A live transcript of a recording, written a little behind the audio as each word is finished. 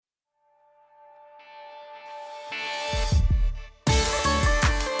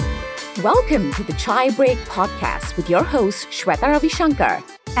Welcome to the Chai Break podcast with your host, Shweta Ravishankar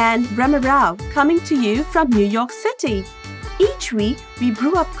and Rama Rao, coming to you from New York City. Each week, we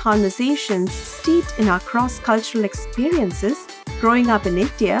brew up conversations steeped in our cross-cultural experiences, growing up in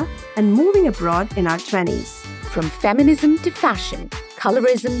India and moving abroad in our 20s. From feminism to fashion,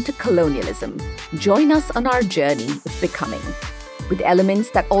 colorism to colonialism, join us on our journey of becoming. With elements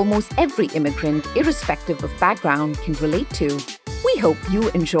that almost every immigrant, irrespective of background, can relate to, we hope you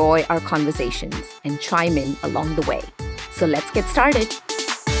enjoy our conversations and chime in along the way. So let's get started.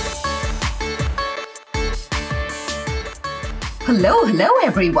 Hello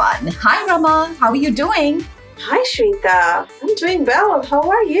everyone. Hi Rama, how are you doing? Hi Shweta, I'm doing well. How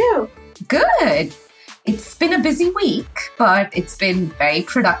are you? Good. It's been a busy week, but it's been very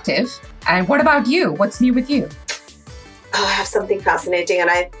productive. And what about you? What's new with you? Oh, I have something fascinating, and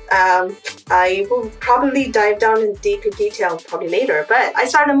I will probably dive down in deeper detail probably later. But I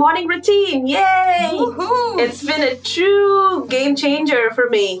started a morning routine. Yay! Woohoo! It's been a true game changer for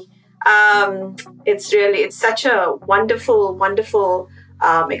me. It's such a wonderful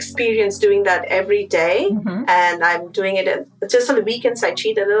experience doing that every day. Mm-hmm. And I'm doing it just on the weekends. I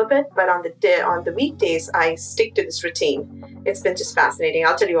cheat a little bit, but on the weekdays I stick to this routine. It's been just fascinating.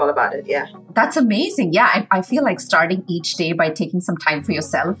 I'll tell you all about it. Yeah, that's amazing. Yeah, I feel like starting each day by taking some time for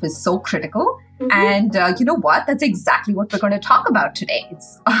yourself is so critical. Mm-hmm. And you know what? That's exactly what we're going to talk about today.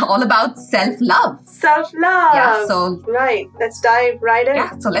 It's all about self-love. Self-love. Yeah. So right. Let's dive right in.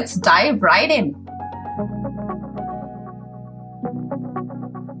 Yeah. So let's dive right in.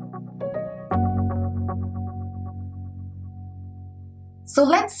 So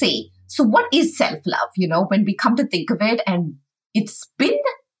let's see. So what is self-love? You know, when we come to think of it, and it's been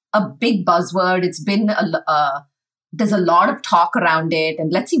a big buzzword. It's been there's a lot of talk around it.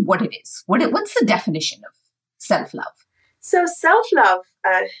 And let's see what it is. What's the definition of self-love? So self-love,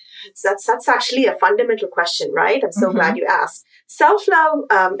 that's actually a fundamental question, right? I'm so Mm-hmm. glad you asked. Self-love,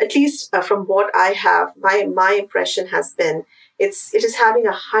 at least from what I have, my impression has been, it is having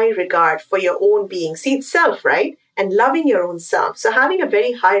a high regard for your own being. See, it's self, right? And loving your own self. So having a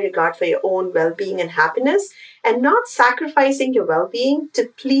very high regard for your own well-being and happiness, and not sacrificing your well-being to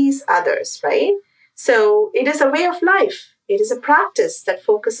please others, right? So it is a way of life. It is a practice that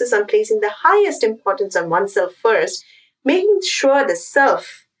focuses on placing the highest importance on oneself first, making sure the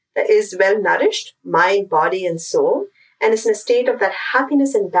self that is well-nourished, mind, body, and soul, and is in a state of that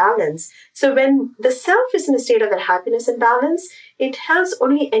happiness and balance. So when the self is in a state of that happiness and balance, it helps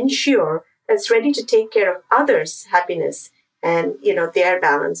only ensure that it's ready to take care of others' happiness and, their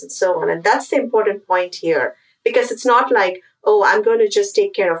balance and so on. And that's the important point here, because it's not like, oh, I'm going to just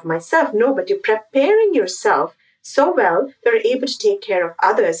take care of myself. No, but you're preparing yourself so well that you're able to take care of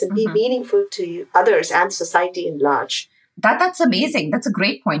others and be meaningful to others and society in large. That's amazing. That's a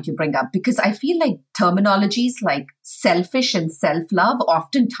great point you bring up, because I feel like terminologies like selfish and self-love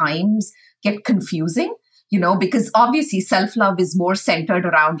oftentimes get confusing, because obviously self-love is more centered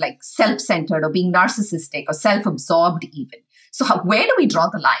around like self-centered or being narcissistic or self-absorbed even. So where do we draw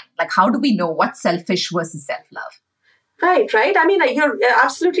the line? Like, how do we know what's selfish versus self-love? Right. I mean, you're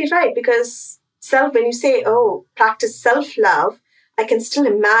absolutely right, because when you say, oh, practice self-love, I can still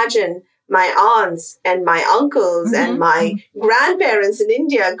imagine my aunts and my uncles and my grandparents in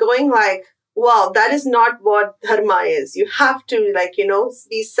India going like, wow, that is not what dharma is. You have to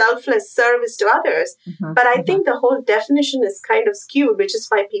be selfless service to others. But I think the whole definition is kind of skewed, which is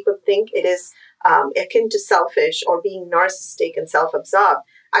why people think it is akin to selfish or being narcissistic and self-absorbed.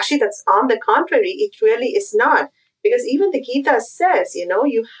 Actually, that's on the contrary. It really is not. Because even the Gita says,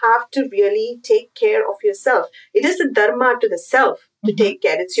 you have to really take care of yourself. It is the dharma to the self to take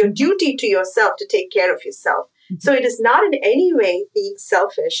care. It's your duty to yourself to take care of yourself. So it is not in any way being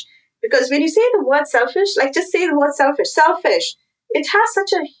selfish. Because when you say the word selfish, like just say the word selfish, it has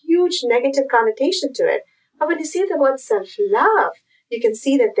such a huge negative connotation to it. But when you say the word self-love, you can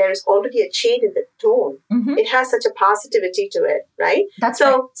see that there is already a change in the tone. It has such a positivity to it, right? That's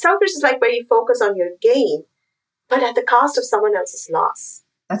right. Selfish is like where you focus on your gain, but at the cost of someone else's loss.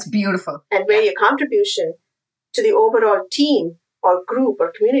 That's beautiful. And where your contribution to the overall team or group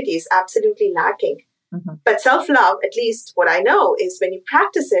or community is absolutely lacking. But self-love, at least what I know, is when you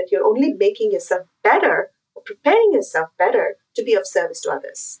practice it, you're only making yourself better or preparing yourself better to be of service to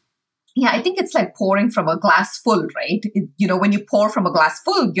others. Yeah, I think it's like pouring from a glass full, right? When you pour from a glass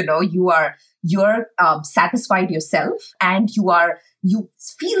full, you're satisfied yourself, and you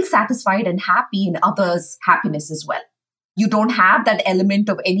feel satisfied and happy in others' happiness as well. You don't have that element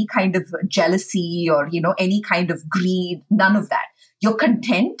of any kind of jealousy or, any kind of greed, none of that. You're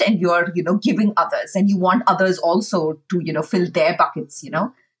content and you're, giving others, and you want others also to, fill their buckets,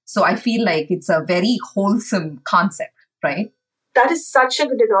 So I feel like it's a very wholesome concept, right? That is such a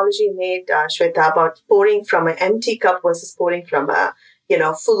good analogy you made, Shweta, about pouring from an empty cup versus pouring from a,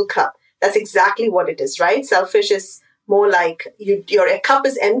 full cup. That's exactly what it is, right? Selfish is more like your cup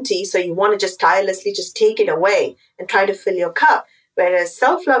is empty, so you want to just tirelessly just take it away and try to fill your cup. Whereas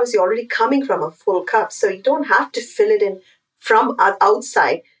self-love is you're already coming from a full cup, so you don't have to fill it in from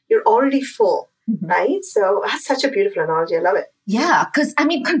outside. You're already full, right? So that's such a beautiful analogy. I love it. Yeah, because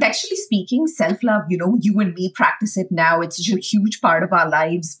contextually speaking, self-love, you and me practice it now. It's such a huge part of our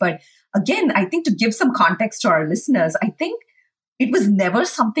lives. But again, I think to give some context to our listeners, I think it was never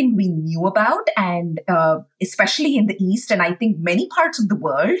something we knew about, and especially in the East, and I think many parts of the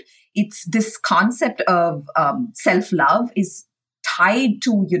world, it's this concept of self-love is tied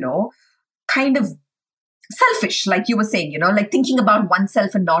to, kind of selfish, like you were saying, like thinking about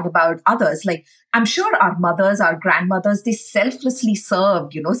oneself and not about others. Like I'm sure our mothers, our grandmothers, they selflessly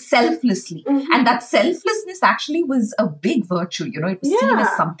served, selflessly. And that selflessness actually was a big virtue, it was seen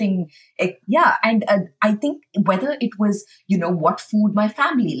as something, And I think whether it was, what food my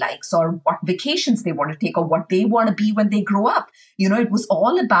family likes or what vacations they want to take or what they want to be when they grow up, it was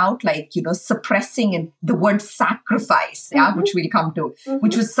all about suppressing and the word sacrifice, which we'll come to,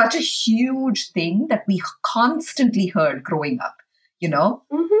 which was such a huge thing that we constantly heard growing up,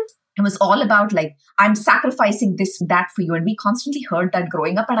 It was all about I'm sacrificing this, that for you. And we constantly heard that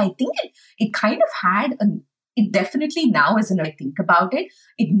growing up. And I think it kind of had, it definitely now, as I think about it,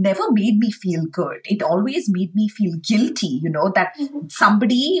 it never made me feel good. It always made me feel guilty, that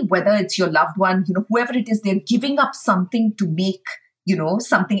somebody, whether it's your loved one, whoever it is, they're giving up something to make,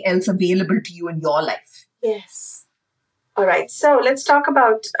 something else available to you in your life. Yes. All right. So let's talk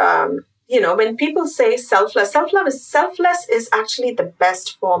about, when people say selfless is actually the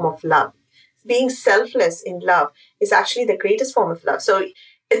best form of love. Being selfless in love is actually the greatest form of love. So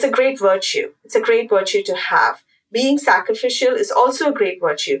it's a great virtue. It's a great virtue to have. Being sacrificial is also a great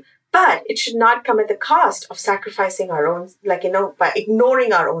virtue, but it should not come at the cost of sacrificing our own, by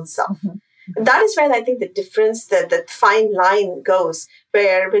ignoring our own self. And that is where I think the difference, the fine line goes,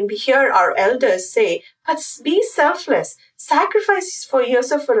 where when we hear our elders say, but be selfless, sacrifice for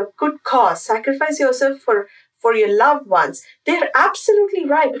yourself for a good cause, sacrifice yourself for your loved ones. They're absolutely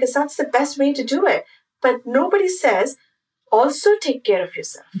right, because that's the best way to do it. But nobody says, also take care of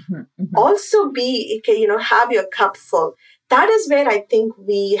yourself. Also be, have your cup full. That is where I think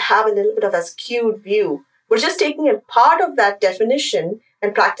we have a little bit of a skewed view. We're just taking a part of that definition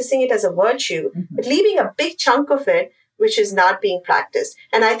and practicing it as a virtue, but leaving a big chunk of it which is not being practiced.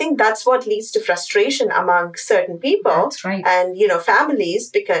 And I think that's what leads to frustration among certain people. That's right. And,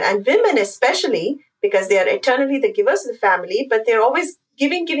 families, and women especially, because they are eternally the givers of the family, but they're always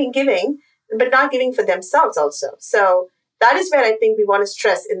giving, but not giving for themselves also. So that is where I think we want to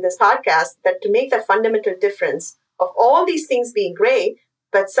stress in this podcast that to make that fundamental difference of all these things being great,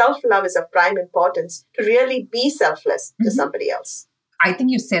 but self-love is of prime importance to really be selfless to somebody else. I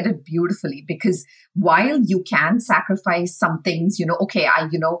think you said it beautifully, because while you can sacrifice some things, okay,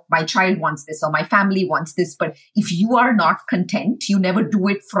 my child wants this or my family wants this, but if you are not content, you never do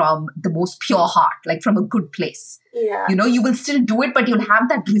it from the most pure heart, like from a good place. Yeah. You will still do it, but you'll have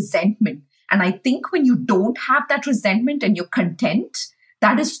that resentment. And I think when you don't have that resentment and you're content,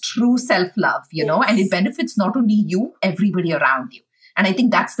 that is true self-love, and it benefits not only you, everybody around you. And I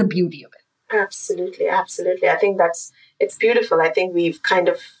think that's the beauty of it. Absolutely. Absolutely. I think it's beautiful. I think we've kind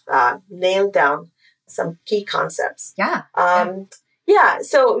of nailed down some key concepts. Yeah.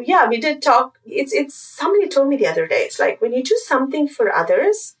 So we did talk. It's somebody told me the other day, it's like when you do something for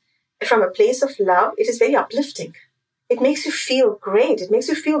others from a place of love, it is very uplifting. It makes you feel great. It makes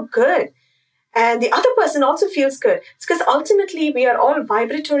you feel good. And the other person also feels good. It's because ultimately we are all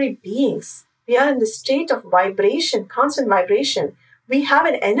vibratory beings. We are in the state of vibration, constant vibration. We have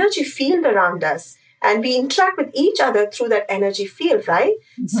an energy field around us, and we interact with each other through that energy field, right?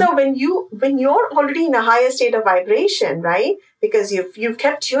 So when you're already in a higher state of vibration, right? Because you've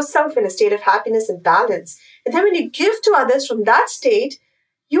kept yourself in a state of happiness and balance. And then when you give to others from that state,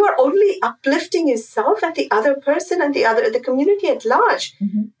 you are only uplifting yourself and the other person and the community at large.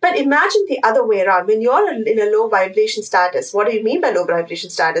 But imagine the other way around. When you're in a low vibration status, what do you mean by low vibration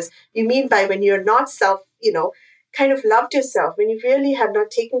status? You mean by when you're not kind of loved yourself, when you really have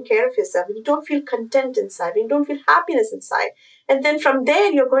not taken care of yourself, when you don't feel content inside, when you don't feel happiness inside. And then from there,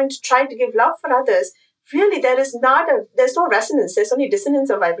 you're going to try to give love for others. Really, there's no resonance. There's only dissonance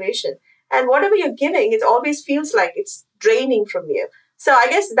of vibration. And whatever you're giving, it always feels like it's draining from you. So I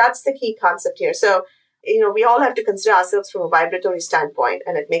guess that's the key concept here. So, we all have to consider ourselves from a vibratory standpoint,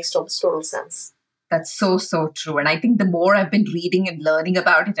 and it makes total sense. That's so, so true. And I think the more I've been reading and learning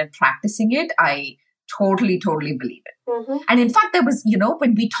about it and practicing it, I totally, totally believe it. Mm-hmm. And in fact, there was,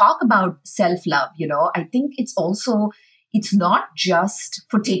 when we talk about self-love, I think it's not just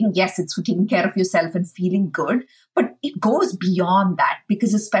it's for taking care of yourself and feeling good, but it goes beyond that,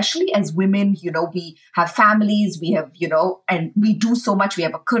 because especially as women, we have families, we have, and we do so much, we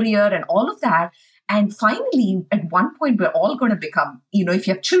have a career and all of that. And finally, at one point, we're all going to become, if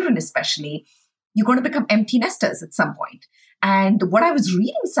you have children especially, you're going to become empty nesters at some point. And what I was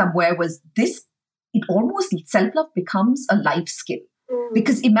reading somewhere was this, self-love becomes a life skill.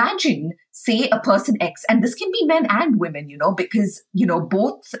 Because imagine, say, a person X, and this can be men and women, because,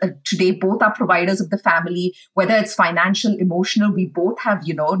 both today, both are providers of the family, whether it's financial, emotional, we both have,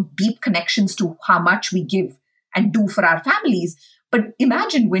 deep connections to how much we give and do for our families. But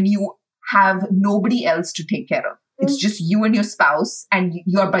imagine when you have nobody else to take care of. It's just you and your spouse, and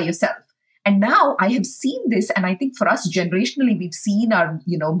you're by yourself. And now I have seen this, and I think for us generationally, we've seen our,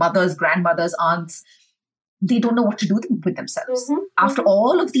 mothers, grandmothers, aunts, they don't know what to do with themselves. Mm-hmm. After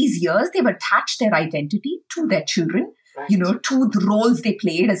all of these years, they've attached their identity to their children, Right. To the roles they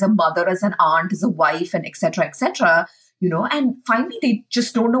played as a mother, as an aunt, as a wife, and et cetera, and finally they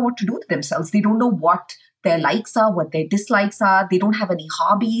just don't know what to do with themselves. They don't know what their likes are, what their dislikes are. They don't have any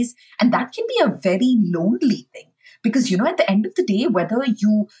hobbies. And that can be a very lonely thing. Because, at the end of the day, whether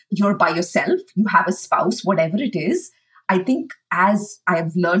you're by yourself, you have a spouse, whatever it is, I think as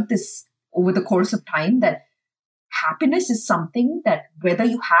I've learned this over the course of time, that happiness is something that whether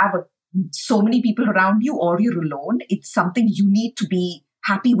you have so many people around you or you're alone, it's something you need to be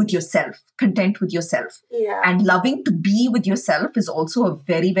happy with yourself, content with yourself. Yeah. And loving to be with yourself is also a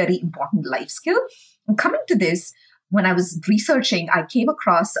very, very important life skill. And coming to this, when I was researching, I came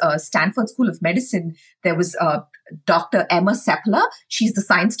across Stanford School of Medicine. There was Dr. Emma Seppler. She's the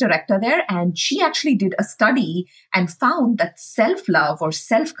science director there. And she actually did a study and found that self-love or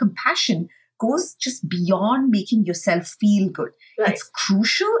self-compassion goes just beyond making yourself feel good. Right. It's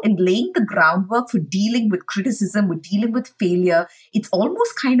crucial in laying the groundwork for dealing with criticism, with dealing with failure. It's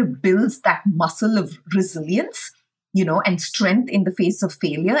almost kind of builds that muscle of resilience, and strength in the face of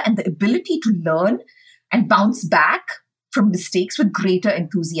failure, and the ability to learn and bounce back from mistakes with greater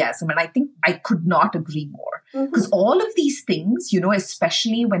enthusiasm. And I think I could not agree more. Because all of these things,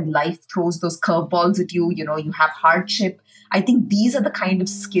 especially when life throws those curveballs at you, you have hardship. I think these are the kind of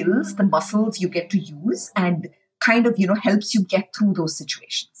skills, the muscles you get to use and kind of, helps you get through those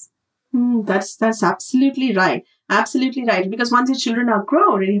situations. That's absolutely right. Absolutely right. Because once your children are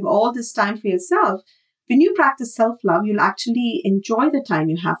grown and you have all this time for yourself, when you practice self-love, you'll actually enjoy the time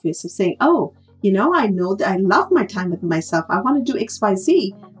you have for yourself, saying, oh, I know that I love my time with myself. I want to do X, Y,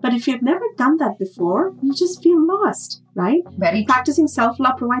 Z. But if you've never done that before, you just feel lost, right? Very Practicing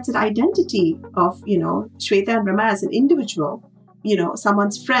self-love provides an identity of, Shweta and Rama as an individual,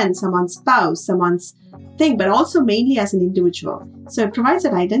 someone's friend, someone's spouse, someone's thing, but also mainly as an individual. So it provides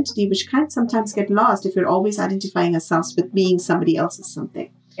an identity which can sometimes get lost if you're always identifying ourselves with being somebody else's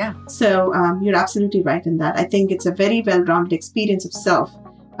something. Yeah. So you're absolutely right in that. I think it's a very well-rounded experience of self.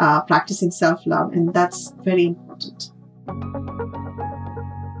 Practicing self-love, and that's very important.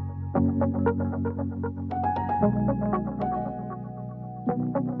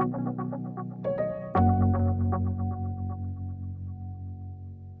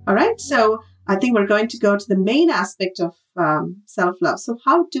 All right, so I think we're going to go to the main aspect of self-love. So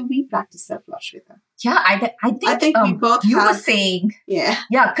how do we practice self-love, Shweta? Yeah, I think we both were saying,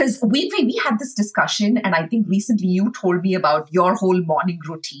 because we had this discussion, and I think recently you told me about your whole morning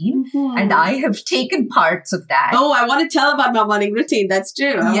routine, and I have taken parts of that. Oh, I want to tell about my morning routine. That's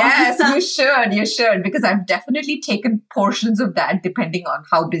true. Yes, you should, because I've definitely taken portions of that depending on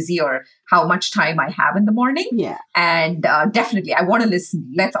how busy or how much time I have in the morning. Yeah, and definitely I want to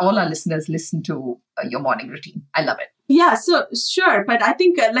listen. Let all our listeners listen to your morning routine. I love it. Yeah, so sure. But I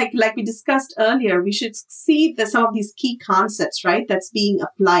think like we discussed earlier, we should see some of these key concepts, right, that's being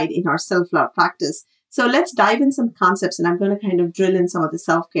applied in our self-love practice. So let's dive in some concepts, and I'm going to kind of drill in some of the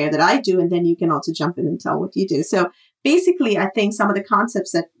self-care that I do, and then you can also jump in and tell what you do. So basically, I think some of the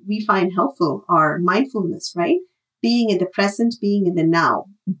concepts that we find helpful are mindfulness, right? Being in the present, being in the now,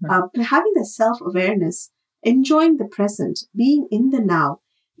 having the self-awareness, enjoying the present, being in the now.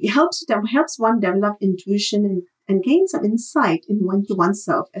 It helps one develop intuition and gain some insight into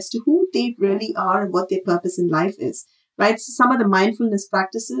oneself as to who they really are and what their purpose in life is, right? So some of the mindfulness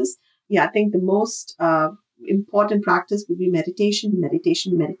practices, I think the most important practice would be meditation.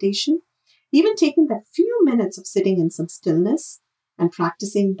 Even taking that few minutes of sitting in some stillness and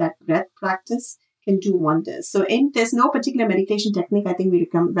practicing that breath practice can do wonders. So there's no particular meditation technique I think we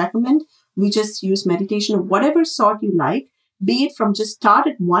recommend. We just use meditation of whatever sort you like, be it from just start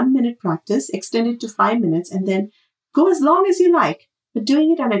at 1 minute practice, extend it to 5 minutes, and then go as long as you like. But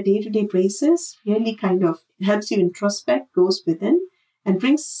doing it on a day-to-day basis really kind of helps you introspect, goes within, and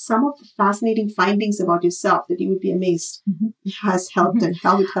brings some of the fascinating findings about yourself that you would be amazed it has helped and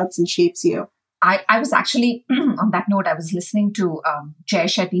how it helps and shapes you. I was actually, on that note, I was listening to Jay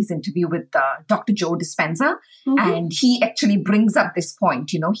Shetty's interview with Dr. Joe Dispenza, and he actually brings up this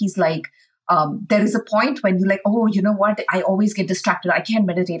point. He's like, there is a point when you're like, oh, you know what? I always get distracted. I can't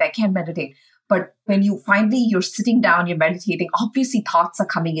meditate. But when you're sitting down, you're meditating, obviously thoughts are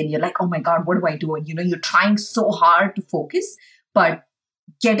coming in. You're like, oh my God, what do I do? And, you're trying so hard to focus, but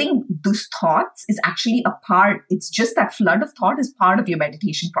getting those thoughts is actually a part. It's just that flood of thought is part of your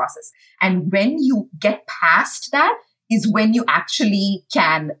meditation process. And when you get past that is when you actually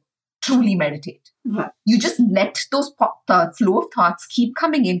can truly meditate. You just let those the flow of thoughts keep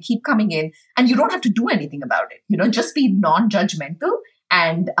coming in, and you don't have to do anything about it. Just be non-judgmental.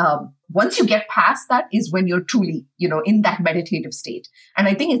 And once you get past that is when you're truly, in that meditative state. And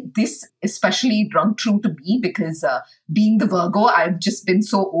I think this especially rung true to me because being the Virgo, I've just been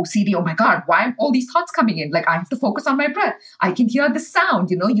so OCD. Oh my God, why are all these thoughts coming in? Like I have to focus on my breath. I can hear the sound,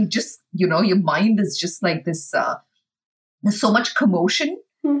 you just, your mind is just like this, there's so much commotion.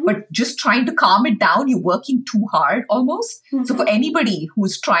 But just trying to calm it down, you're working too hard almost. So for anybody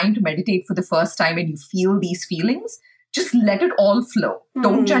who's trying to meditate for the first time and you feel these feelings, just let it all flow.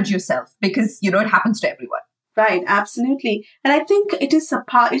 Don't judge yourself because, it happens to everyone. Right, absolutely. And I think it is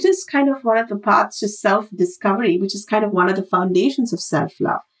kind of one of the paths to self-discovery, which is kind of one of the foundations of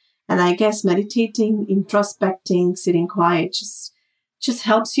self-love. And I guess meditating, introspecting, sitting quiet just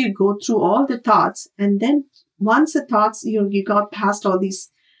helps you go through all the thoughts. And then once the thoughts, you got past all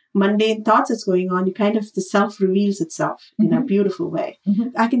these mundane thoughts that's going on, the self reveals itself in a beautiful way.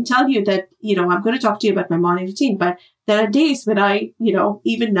 I can tell you that, I'm going to talk to you about my morning routine, but there are days when I,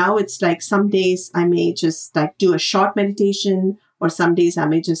 even now it's like some days I may just like do a short meditation, or some days I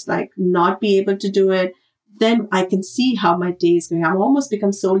may just like not be able to do it. Then I can see how my day is going. I'm almost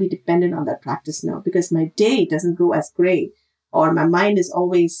become solely dependent on that practice now because my day doesn't go as great. Or my mind is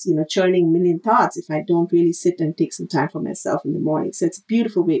always, churning a million thoughts if I don't really sit and take some time for myself in the morning. So it's a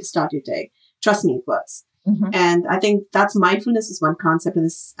beautiful way to start your day. Trust me, it works. And I think that's mindfulness is one concept. And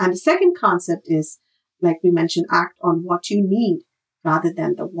the second concept is, like we mentioned, act on what you need rather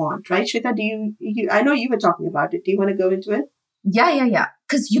than the want. Right, Shweta? I know you were talking about it. Do you want to go into it? Yeah.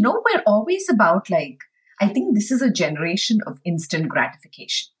 Because, we're always about I think this is a generation of instant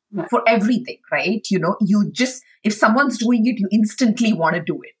gratification. Right. For everything, right? You just, if someone's doing it, you instantly want to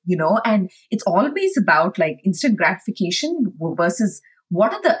do it, and it's always about instant gratification versus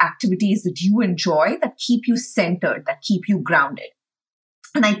what are the activities that you enjoy that keep you centered, that keep you grounded.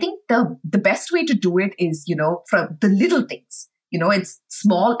 And I think the best way to do it is, from the little things, it's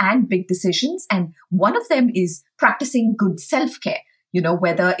small and big decisions. And one of them is practicing good self-care.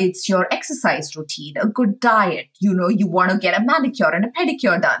 Whether it's your exercise routine, a good diet, you want to get a manicure and a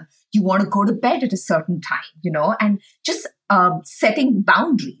pedicure done. You want to go to bed at a certain time, and just setting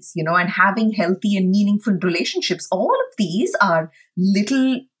boundaries, and having healthy and meaningful relationships. All of these are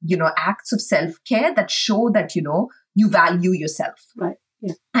little, acts of self-care that show that, you value yourself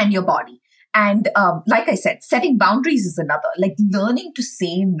and your body. And like I said, setting boundaries is another. Learning to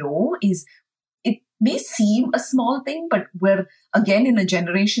say no may seem a small thing, but we're again in a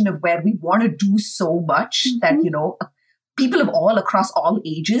generation of where we want to do so much that, people of all across all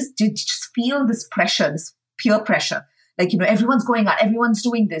ages just feel this pressure, this peer pressure. Everyone's going out, everyone's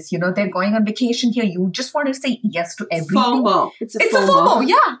doing this, they're going on vacation here. You just want to say yes to everything. FOMO. It's a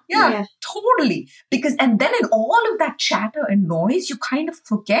FOMO. Yeah, totally. And then in all of that chatter and noise, you kind of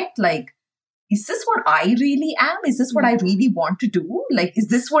forget, is this what I really am? Is this what I really want to do? Is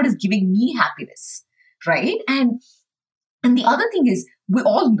this what is giving me happiness? Right? And the other thing is, we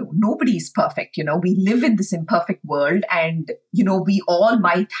all know nobody is perfect. We live in this imperfect world and, we all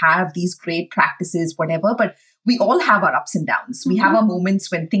might have these great practices, whatever, but we all have our ups and downs. We have our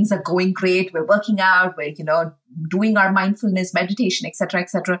moments when things are going great. We're working out, we're, doing our mindfulness, meditation, etc.,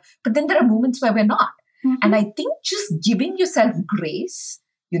 etc. But then there are moments where we're not. And I think just giving yourself grace,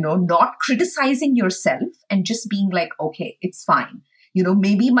 not criticizing yourself and just being like, okay, it's fine.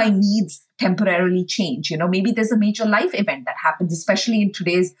 Maybe my needs temporarily change. Maybe there's a major life event that happens, especially in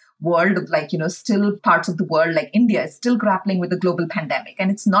today's world of still parts of the world like India is still grappling with the global pandemic.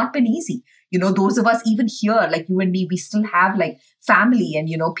 And it's not been easy. Those of us even here, like you and me, we still have family and,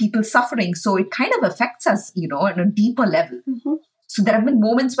 people suffering. So it kind of affects us, on a deeper level. So there have been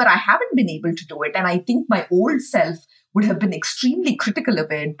moments where I haven't been able to do it. And I think my old self would have been extremely critical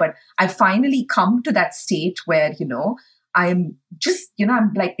of it. But I finally come to that state where, I'm just,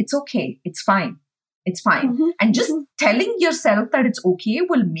 I'm like, it's okay. It's fine. It's fine. And just telling yourself that it's okay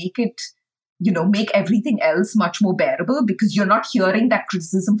will make it, make everything else much more bearable, because you're not hearing that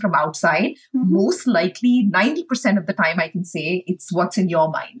criticism from outside. Most likely 90% of the time, I can say it's what's in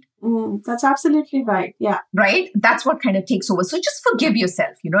your mind. That's absolutely right. Yeah. Right? That's what kind of takes over. So just forgive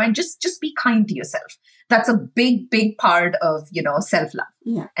yourself, and just be kind to yourself. That's a big, big part of,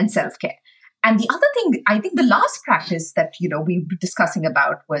 self-love and self-care. And the other thing, I think the last practice that, we were discussing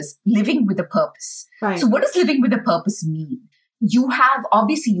about was living with a purpose. Right. So what does living with a purpose mean? You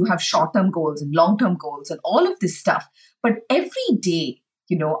have short-term goals and long-term goals and all of this stuff. But every day,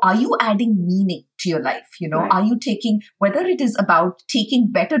 are you adding meaning to your life? Right. Are you whether it is about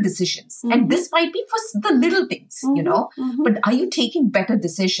taking better decisions, and this might be for the little things, but are you taking better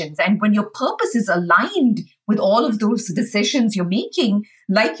decisions? And when your purpose is aligned with all of those decisions you're making,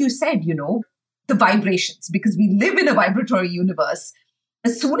 like you said, the vibrations, because we live in a vibratory universe.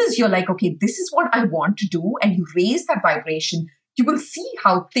 As soon as you're like, okay, this is what I want to do, and you raise that vibration, you will see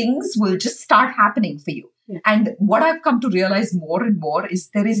how things will just start happening for you. Yeah. And what I've come to realize more and more is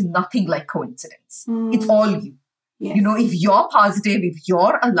there is nothing like coincidence. It's all you. Yes. If you're positive, if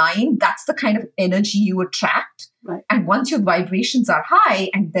you're aligned, that's the kind of energy you attract. Right. And once your vibrations are high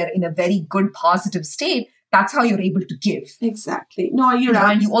and they're in a very good positive state, that's how you're able to give. Exactly. No, you're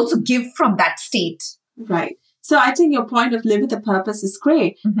right. And you also give from that state. Right. So I think your point of live with a purpose is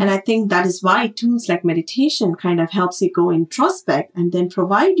great. And I think that is why tools like meditation kind of helps you go introspect and then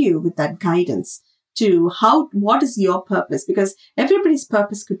provide you with that guidance to what is your purpose? Because everybody's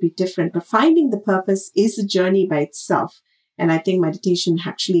purpose could be different, but finding the purpose is a journey by itself. And I think meditation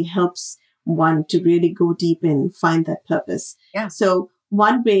actually helps one to really go deep and find that purpose. Yeah. So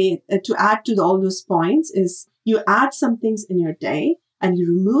one way to add to all those points is you add some things in your day and you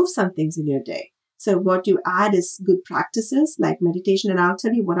remove some things in your day. So what you add is good practices like meditation. And I'll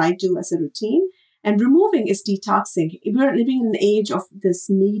tell you what I do as a routine. And removing is detoxing. We're living in an age of this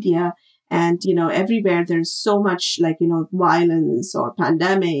media and, everywhere there's so much violence or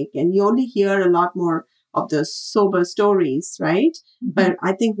pandemic, and you only hear a lot more of the sober stories, right? But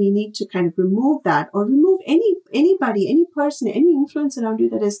I think we need to kind of remove that, or remove anybody, any person, any influence around you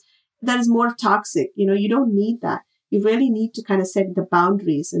that is more toxic. You don't need that. You really need to kind of set the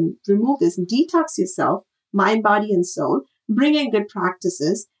boundaries and remove this and detox yourself, mind, body, and soul, bring in good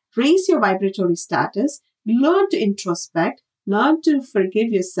practices, raise your vibratory status, learn to introspect, learn to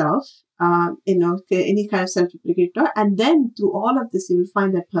forgive yourself, any kind of self-deprecating, and then through all of this, you will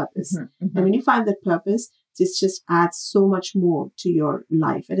find that purpose. And when you find that purpose, this just adds so much more to your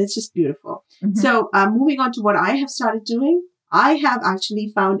life, and it's just beautiful. So, moving on to what I have started doing, I have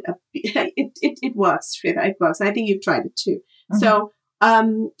actually found it works, Shweta. It works. I think you've tried it too. So,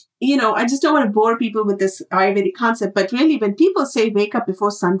 I just don't want to bore people with this Ayurvedic concept, but really when people say wake up before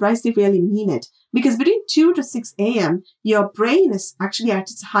sunrise, they really mean it. Because between 2 to 6 a.m., your brain is actually at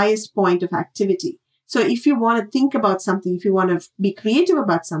its highest point of activity. So if you want to think about something, if you want to be creative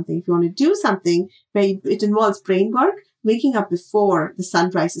about something, if you want to do something where it involves brain work, waking up before the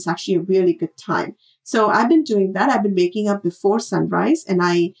sunrise is actually a really good time. So I've been doing that. I've been waking up before sunrise, and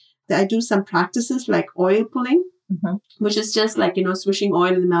I do some practices like oil pulling, which is just like, swishing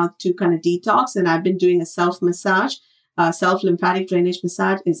oil in the mouth to kind of detox. And I've been doing a self-massage. Self-lymphatic drainage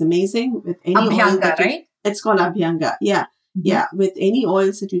massage is amazing with any oil. Right? It's called Abhyanga. Yeah. Yeah. With any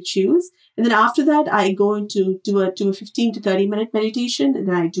oils that you choose. And then after that, I go into do a 15 to 30 minute meditation. And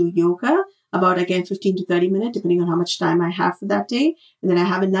then I do yoga about, again, 15 to 30 minutes, depending on how much time I have for that day. And then I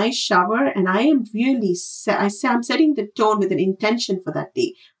have a nice shower, and I am really, I'm setting the tone with an intention for that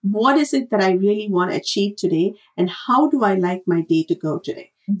day. What is it that I really want to achieve today? And how do I like my day to go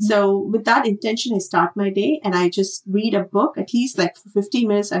today? So with that intention, I start my day, and I just read a book, at least like for 15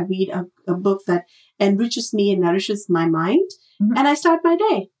 minutes, I read a book that enriches me and nourishes my mind. And I start my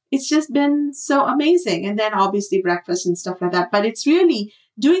day. It's just been so amazing. And then obviously breakfast and stuff like that. But it's really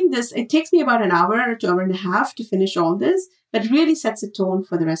doing this. It takes me about an hour to hour and a half to finish all this, but it really sets a tone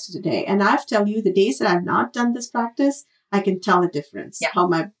for the rest of the day. And I have to tell you, the days that I've not done this practice, I can tell the difference. Yeah. How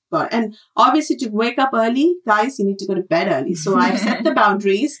my body, and obviously to wake up early, guys, you need to go to bed early. So I've set the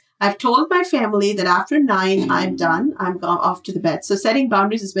boundaries. I've told my family that after 9, I'm done. I'm gone off to the bed. So setting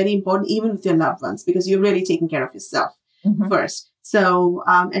boundaries is very important, even with your loved ones, because you're really taking care of yourself first. So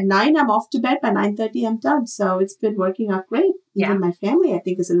at 9, I'm off to bed. By 9:30, I'm done. So it's been working out great. Even my family, I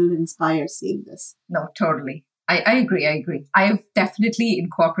think, is a little inspired seeing this. No, totally. I agree. I've definitely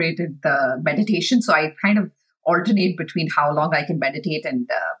incorporated the meditation. So I kind of alternate between how long I can meditate and,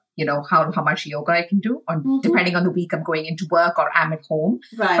 how much yoga I can do, depending on the week I'm going into work or I'm at home.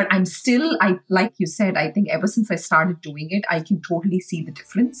 Right. But I'm still, like you said, I think ever since I started doing it, I can totally see the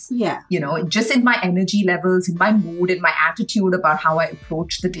difference. Yeah. Just in my energy levels, in my mood, in my attitude about how I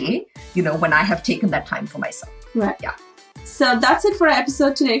approach the day, when I have taken that time for myself. Right. Yeah. So that's it for our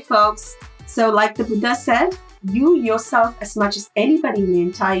episode today, folks. So like the Buddha said, you yourself, as much as anybody in the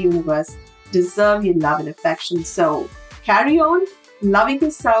entire universe, deserve your love and affection. So carry on loving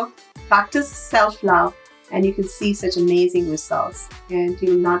yourself, practice self-love, and you can see such amazing results and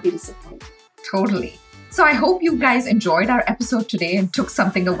you will not be disappointed. Totally. So I hope you guys enjoyed our episode today and took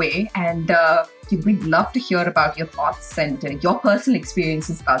something away. And we'd love to hear about your thoughts and your personal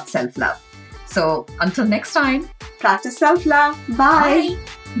experiences about self-love. So until next time, practice self-love. Bye.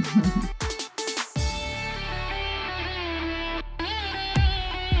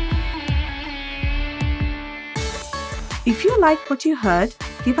 If you liked what you heard,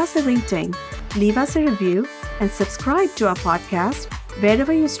 give us a rating, leave us a review, and subscribe to our podcast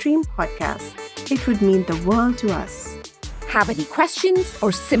wherever you stream podcasts. It would mean the world to us. Have any questions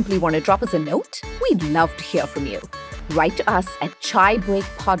or simply want to drop us a note? We'd love to hear from you. Write to us at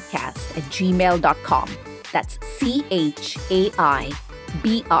chaibreakpodcast@gmail.com. That's CHAIBREAK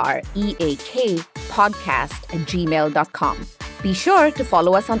podcast@gmail.com. Be sure to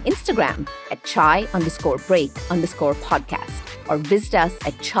follow us on Instagram at chai_break_podcast or visit us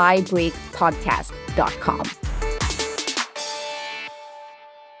at chaibreakpodcast.com.